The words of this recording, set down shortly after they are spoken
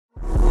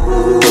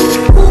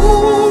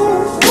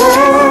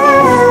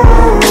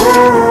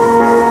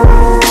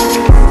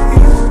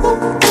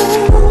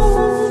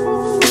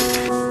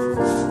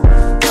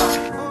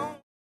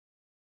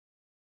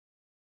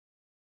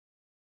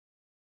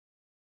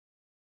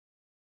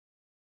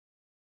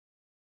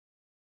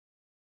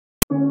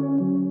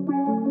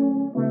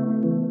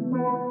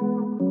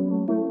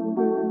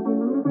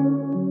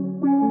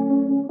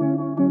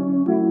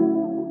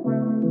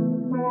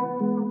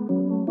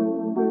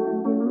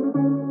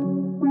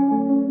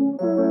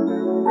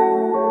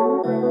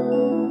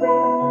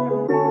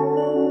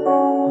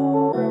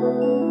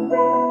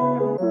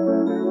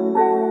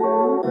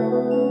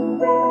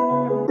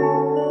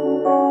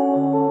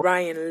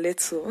it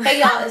too. Hey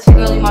y'all, it's your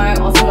girl Mari,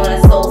 also known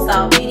as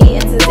SoulStyleBeauty,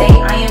 and today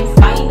I am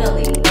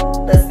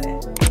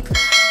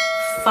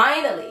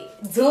finally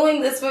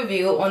doing this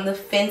review on the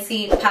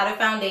Fenty powder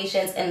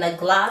foundations and the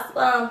gloss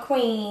bomb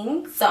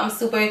creams. So I'm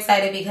super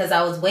excited because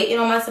I was waiting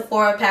on my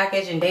Sephora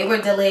package and they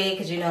were delayed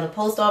because, you know, the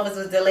post office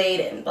was delayed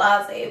and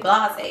blase, and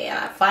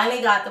I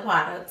finally got the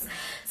products.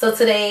 So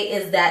today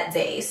is that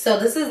day. So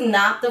this is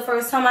not the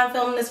first time I'm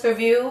filming this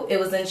review. It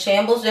was in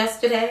shambles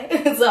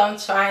yesterday, so I'm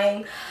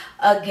trying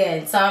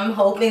again. So I'm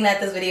hoping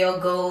that this video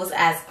goes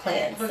as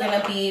planned. We're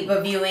gonna be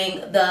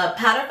reviewing the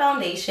powder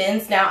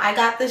foundations. Now I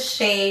got the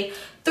shade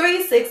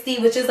 360,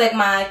 which is like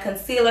my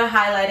concealer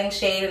highlighting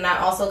shade, and I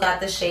also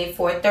got the shade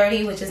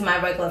 430, which is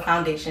my regular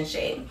foundation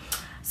shade.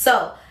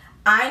 So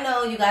I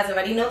know you guys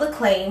already know the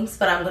claims,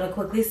 but I'm going to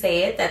quickly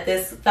say it, that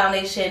this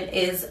foundation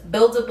is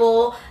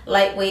buildable,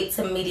 lightweight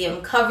to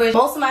medium coverage.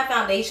 Most of my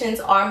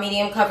foundations are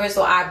medium coverage,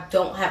 so I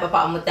don't have a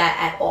problem with that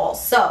at all.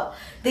 So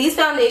these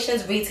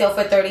foundations retail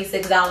for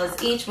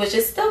 $36 each, which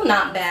is still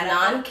not bad.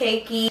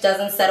 Non-cakey,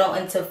 doesn't settle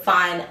into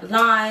fine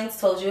lines.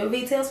 Told you it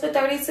retails for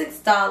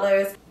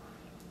 $36.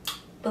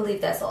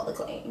 Believe that's all the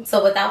claims.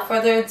 So without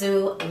further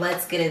ado,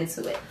 let's get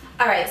into it.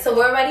 Alright, so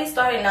we're already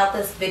starting out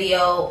this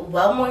video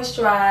well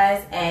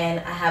moisturized, and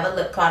I have a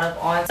lip product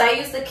on. So I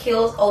use the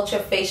Kiehl's Ultra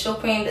Facial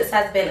Cream. This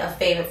has been a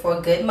favorite for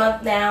a good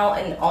month now,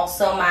 and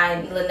also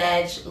my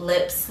Laneige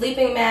Lip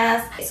Sleeping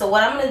Mask. So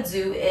what I'm going to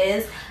do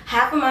is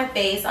half of my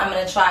face I'm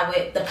going to try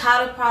with the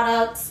powder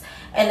products,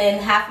 and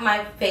then half of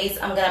my face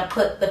I'm going to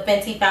put the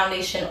Fenty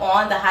foundation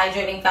on, the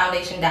hydrating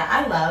foundation that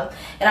I love,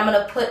 and I'm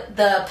going to put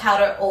the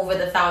powder over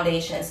the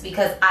foundations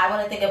because I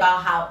want to think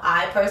about how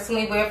I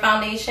personally wear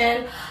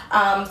foundation.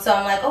 So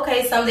I'm like,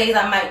 okay, some days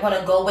I might want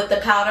to go with the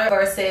powder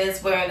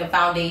versus wearing the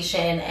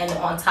foundation, and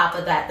on top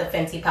of that, the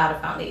Fenty powder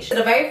foundation.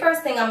 So the very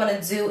first thing I'm going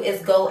to do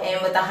is go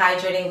in with the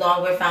hydrating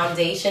longwear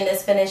foundation.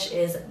 This finish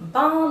is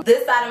bomb.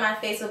 This side of my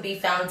face will be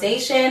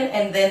foundation,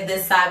 and then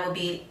this side will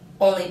be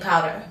only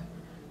powder.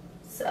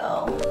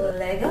 So,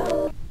 let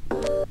go.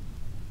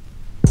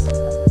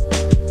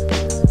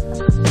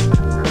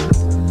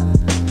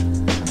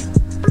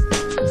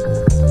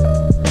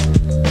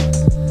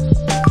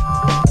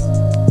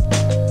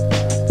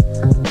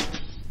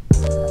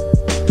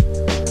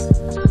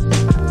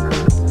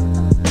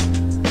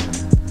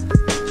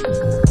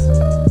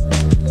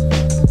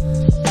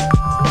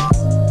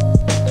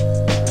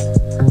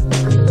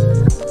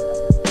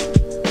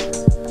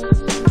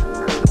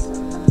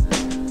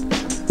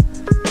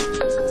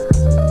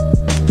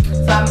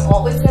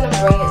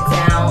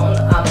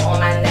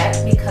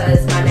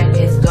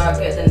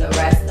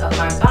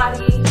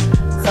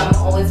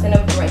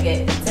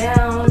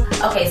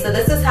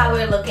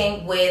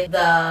 With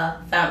the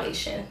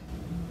foundation.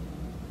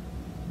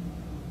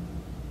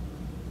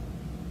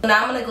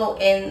 Now I'm going to go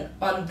in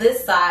on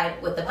this side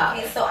with the powder.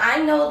 Okay, so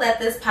I know that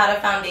this powder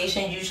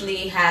foundation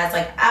usually has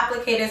like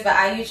applicators, but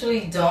I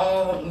usually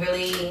don't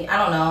really, I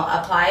don't know,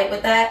 apply it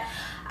with that.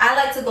 I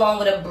like to go in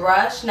with a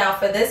brush. Now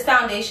for this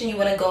foundation, you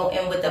want to go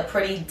in with a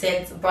pretty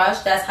dense brush.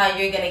 That's how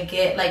you're going to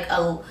get like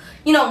a,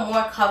 you know,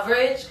 more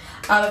coverage.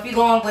 If you're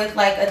going with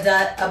like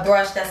a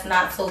brush that's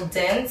not so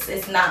dense,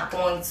 it's not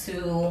going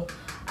to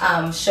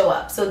show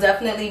up. So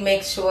definitely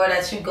make sure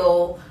that you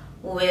go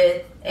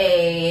with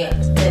a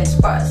dense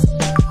brush.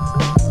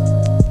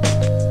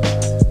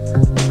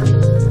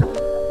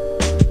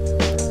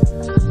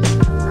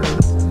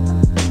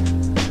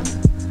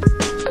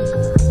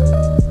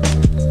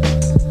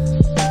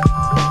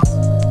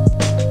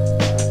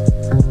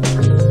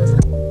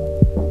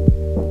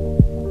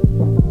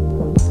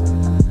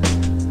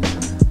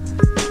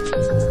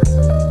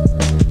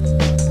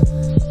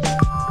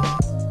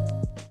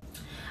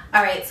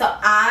 Alright, so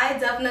I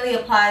definitely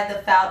applied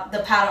the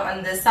powder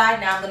on this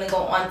side. Now I'm going to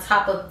go on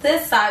top of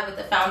this side with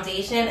the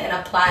foundation and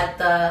apply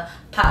the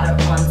powder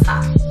on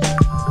top.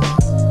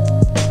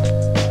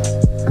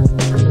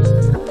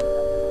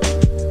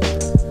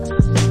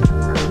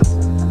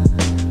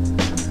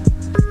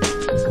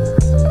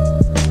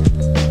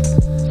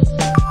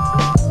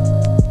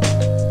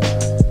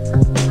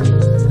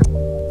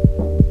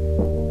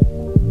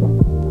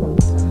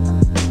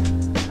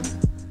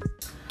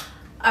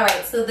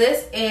 Alright, so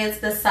this is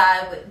the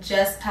side with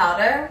just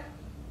powder.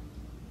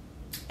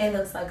 It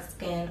looks like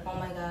skin, oh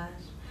my gosh.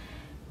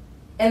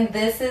 And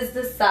this is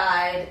the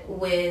side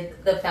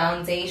with the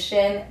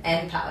foundation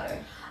and powder.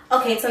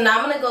 Okay, so now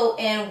I'm going to go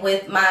in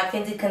with my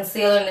Fenty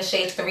concealer in the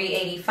shade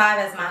 385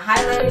 as my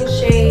highlighting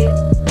shade.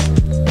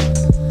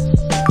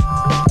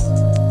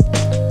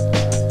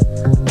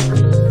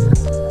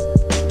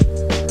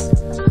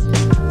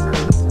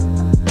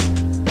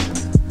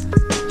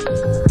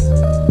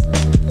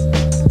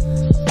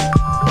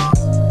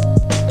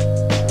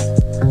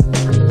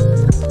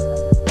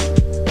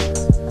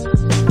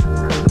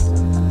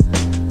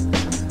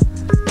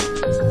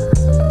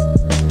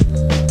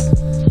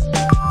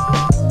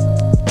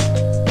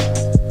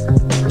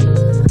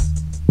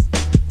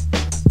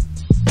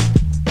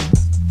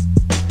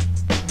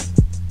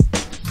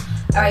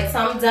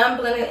 done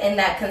blending in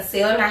that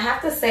concealer, and I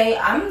have to say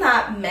I'm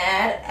not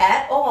mad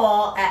at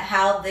all at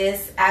how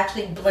this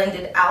actually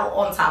blended out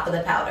on top of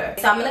the powder.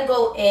 So I'm going to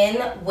go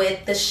in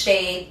with the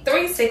shade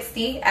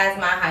 360 as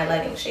my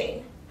highlighting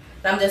shade.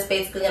 And I'm just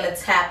basically going to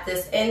tap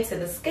this into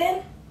the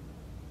skin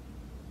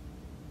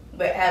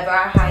wherever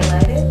I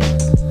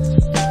highlighted.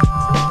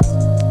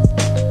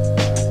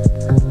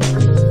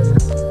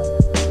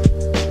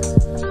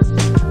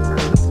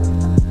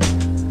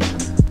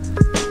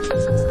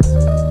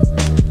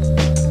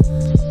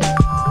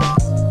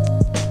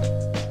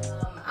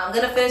 I'm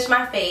gonna finish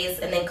my face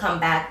and then come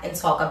back and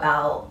talk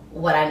about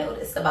what I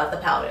noticed about the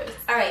powders.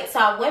 Alright, so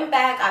I went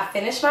back, I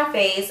finished my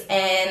face,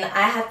 and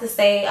I have to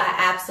say I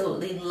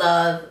absolutely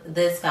love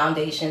this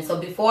foundation. So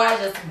before I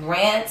just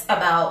rant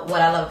about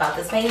what I love about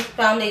this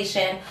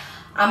foundation,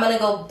 I'm gonna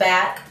go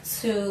back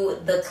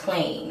to the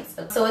claims.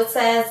 So it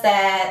says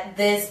that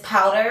this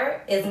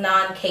powder is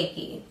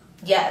non-cakey.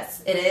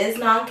 Yes, it is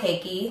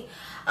non-cakey.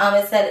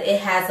 It said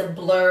it has a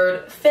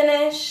blurred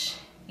finish.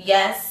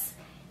 Yes,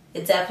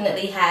 it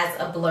definitely has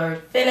a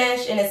blurred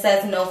finish, and it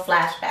says no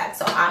flashback.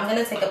 So I'm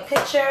going to take a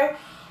picture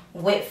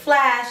with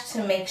flash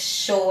to make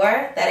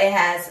sure that it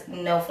has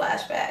no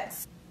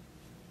flashbacks.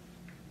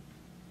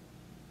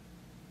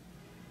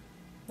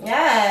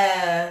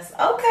 Yes,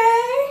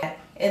 okay.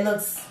 It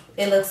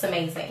looks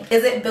amazing.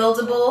 Is it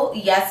buildable?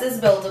 Yes, it's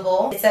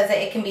buildable. It says that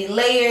it can be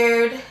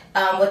layered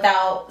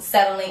without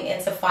settling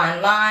into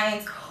fine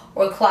lines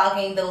or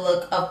clogging the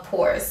look of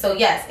pores. So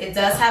yes, it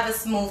does have a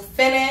smooth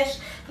finish.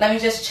 Let me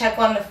just check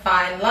on the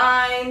fine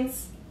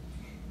lines.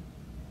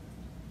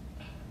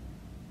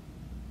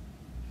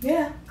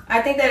 Yeah,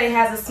 I think that it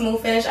has a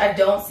smooth finish. I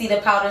don't see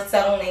the powder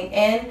settling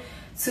in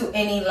to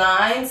any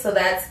lines, so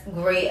that's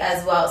great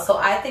as well. So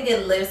I think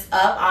it lives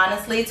up,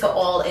 honestly, to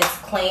all its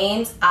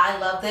claims. I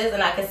love this,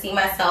 and I can see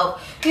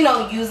myself, you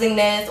know, using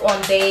this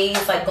on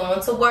days like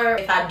going to work.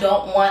 If I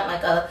don't want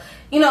like a,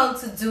 you know,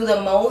 to do the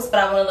most, but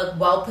I want to look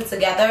well put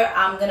together,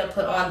 I'm going to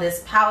put on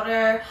this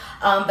powder.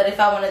 But if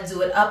I want to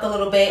do it up a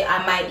little bit,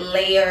 I might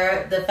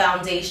layer the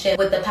foundation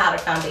with the powder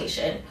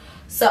foundation.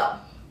 So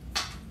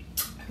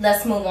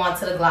let's move on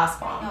to the gloss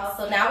bomb.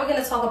 So now we're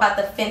going to talk about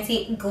the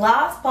Fenty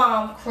Gloss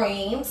Bomb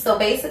Cream. So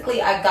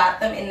basically I got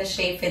them in the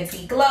shade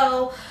Fenty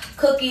Glow,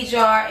 Cookie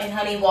Jar, and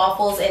Honey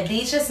Waffles, and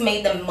these just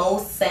made the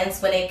most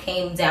sense when it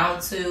came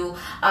down to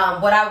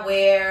what I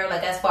wear,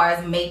 like as far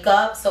as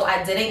makeup. So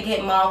I didn't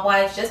get Mauve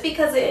Whites just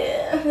because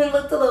it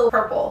looked a little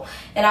purple,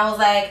 and I was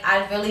like,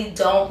 I really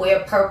don't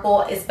wear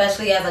purple,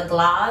 especially as a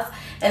gloss.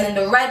 And then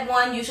the red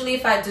one, usually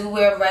if I do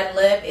wear red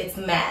lip, it's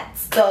matte.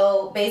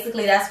 So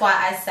basically that's why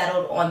I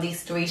settled on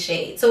these three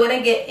shades. So we're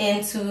gonna get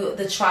into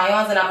the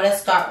try-ons, and I'm gonna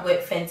start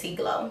with Fenty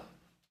Glow.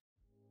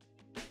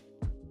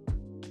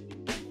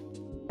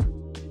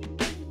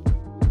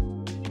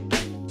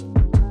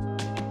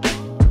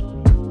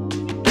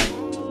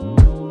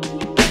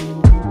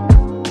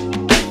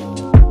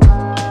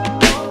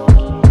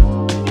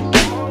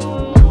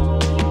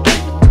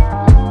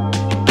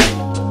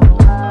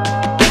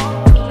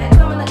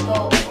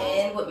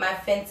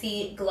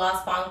 Fenty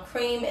Gloss Bomb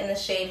Cream in the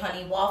shade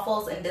Honey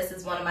Waffles, and this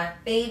is one of my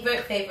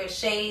favorite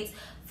shades.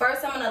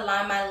 First, I'm going to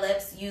line my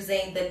lips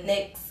using the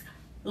NYX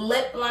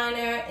lip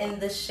liner in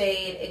the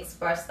shade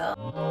Espresso.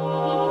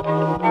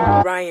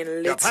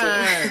 Ryan Little.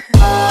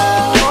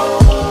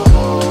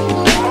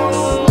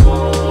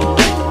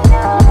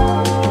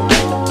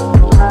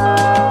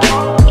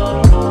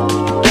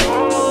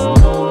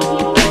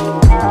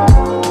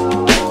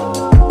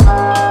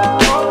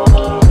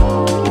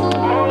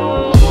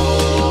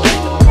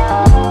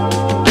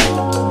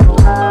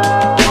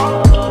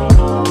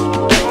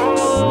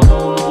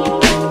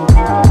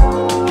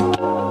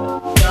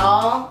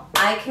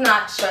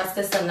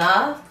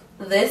 Enough.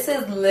 This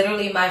is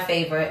literally my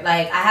favorite.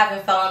 Like, I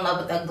haven't fell in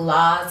love with a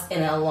gloss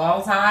in a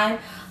long time,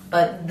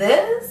 but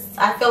this,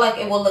 I feel like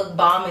it will look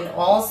bomb in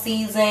all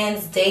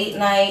seasons, date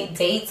night,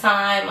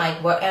 daytime,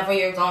 like wherever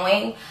you're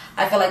going.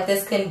 I feel like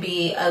this can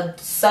be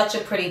such a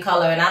pretty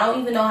color, and I don't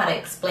even know how to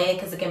explain it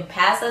because it can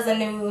pass as a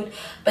nude,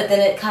 but then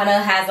it kind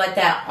of has like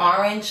that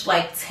orange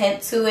like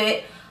tint to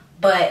it.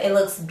 But it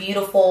looks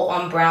beautiful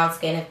on brown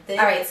skin.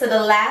 Alright, so the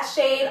last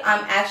shade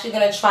I'm actually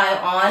going to try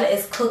on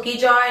is Cookie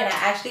Jar, and I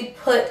actually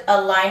put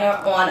a liner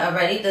on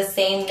already, the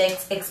same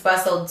NYX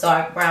Espresso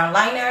Dark Brown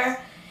Liner,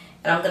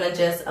 and I'm going to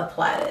just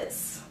apply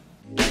this.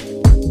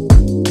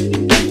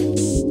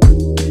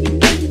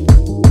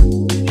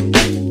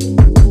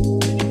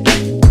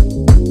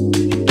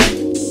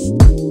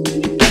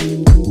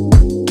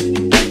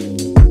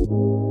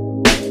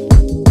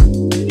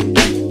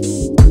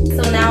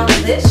 So now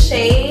this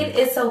shade,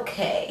 it's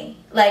okay.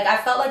 Like, I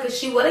felt like if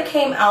she would have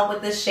came out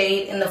with this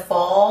shade in the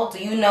fall, do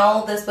you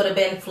know this would have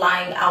been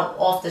flying out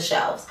off the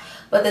shelves.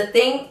 But the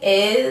thing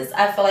is,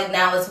 I feel like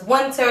now it's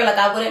winter, like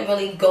I wouldn't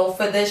really go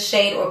for this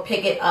shade or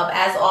pick it up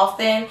as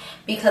often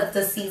because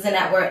the season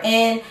that we're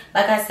in,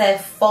 like I said,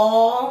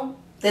 fall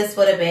this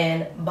would have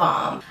been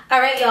bomb.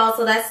 Alright y'all,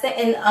 so that's the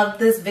end of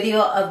this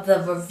video of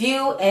the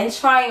review and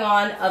try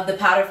on of the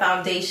powder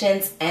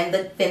foundations and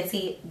the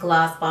Fenty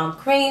Gloss Bomb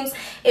Creams.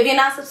 If you're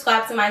not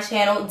subscribed to my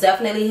channel,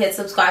 definitely hit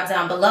subscribe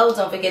down below.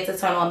 Don't forget to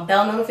turn on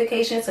bell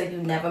notifications so you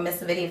never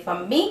miss a video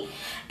from me.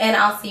 And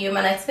I'll see you in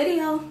my next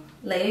video.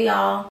 Later y'all.